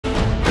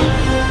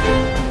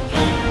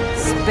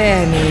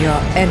Spare me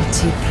your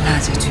empty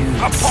platitudes.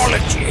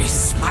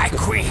 Apologies, my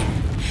queen.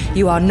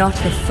 You are not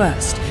the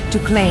first to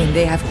claim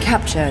they have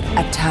captured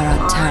Tara.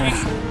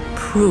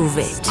 Prove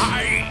it.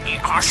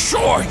 I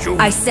assure you,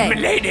 I say,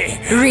 milady.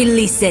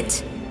 Release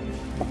it.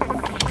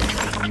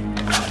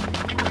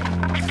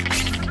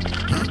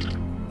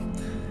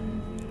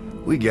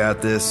 We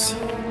got this.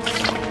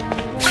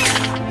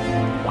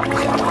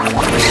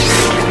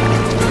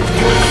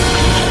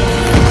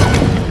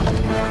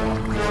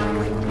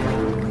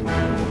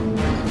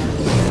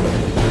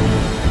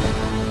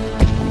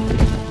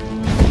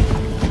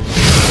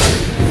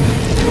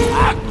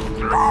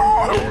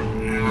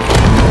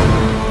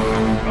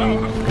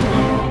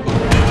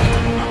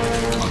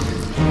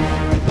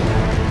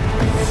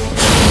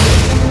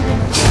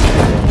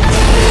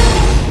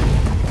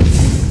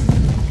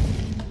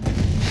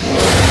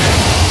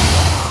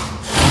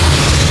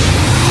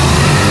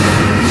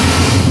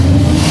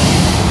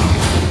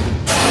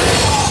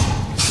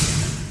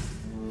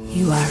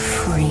 You are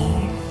free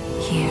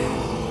here.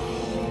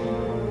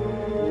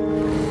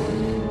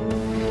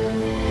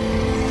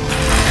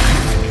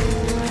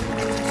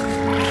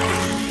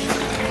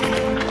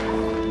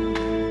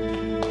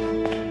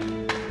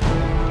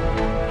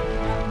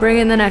 Bring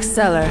in the next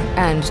seller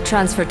and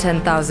transfer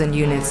 10,000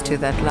 units to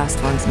that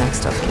last one's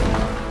next of kin.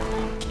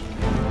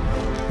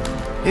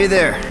 Hey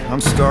there,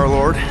 I'm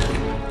Star-Lord.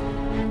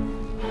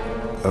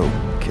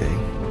 Okay.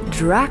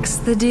 Drax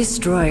the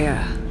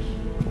Destroyer.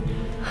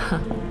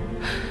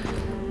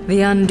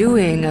 The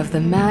undoing of the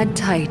Mad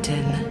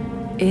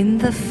Titan in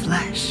the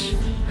flesh.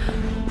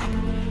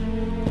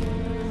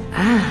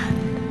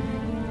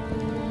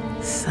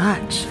 And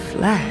such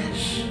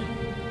flesh.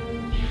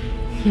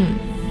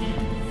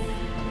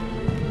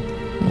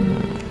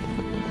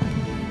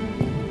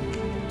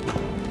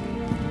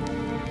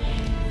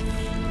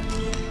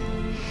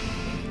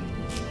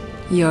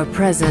 Your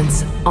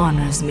presence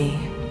honors me.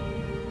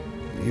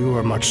 You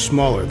are much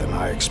smaller than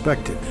I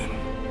expected.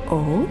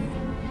 Oh?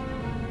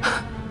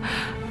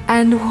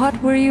 And what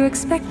were you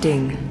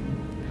expecting?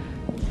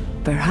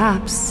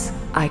 Perhaps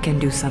I can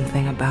do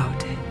something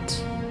about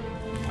it.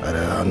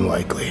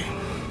 Unlikely.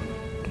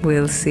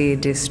 We'll see,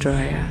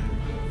 Destroyer.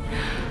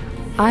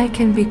 I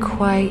can be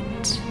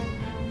quite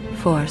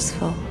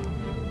forceful.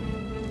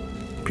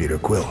 Peter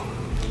Quill.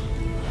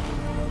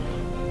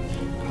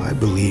 I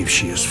believe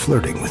she is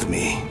flirting with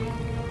me.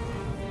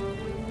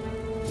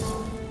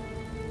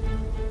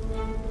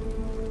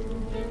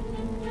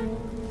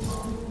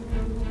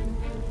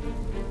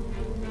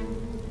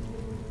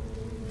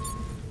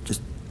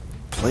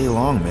 Play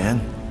along, man.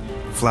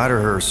 Flatter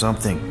her or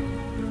something.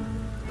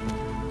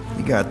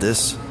 You got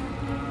this.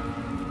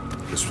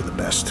 Just for the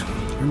best.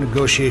 Your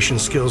negotiation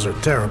skills are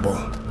terrible.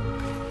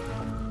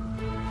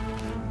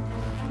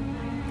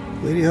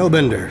 Lady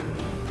Hellbender,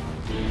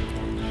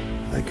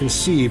 I can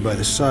see by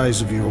the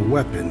size of your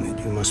weapon that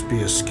you must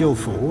be a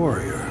skillful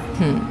warrior.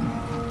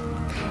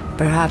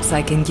 Perhaps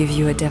I can give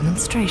you a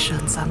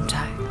demonstration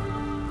sometime.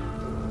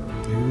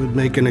 You would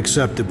make an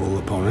acceptable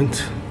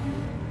opponent.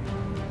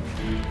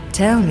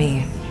 Tell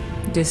me,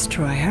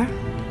 Destroyer,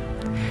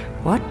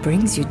 what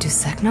brings you to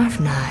Seknarf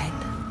 9?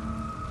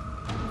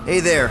 Hey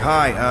there,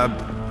 hi,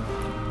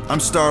 I'm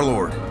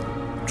Star-Lord.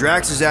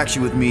 Drax is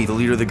actually with me, the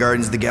leader of the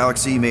Guardians of the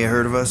Galaxy. You may have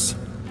heard of us.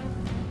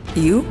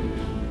 You?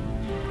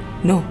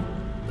 No.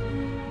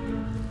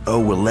 Oh,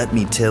 well, let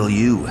me tell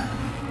you.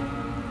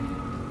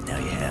 Now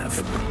you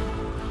have.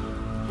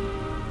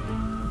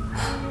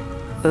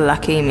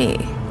 Lucky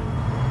me.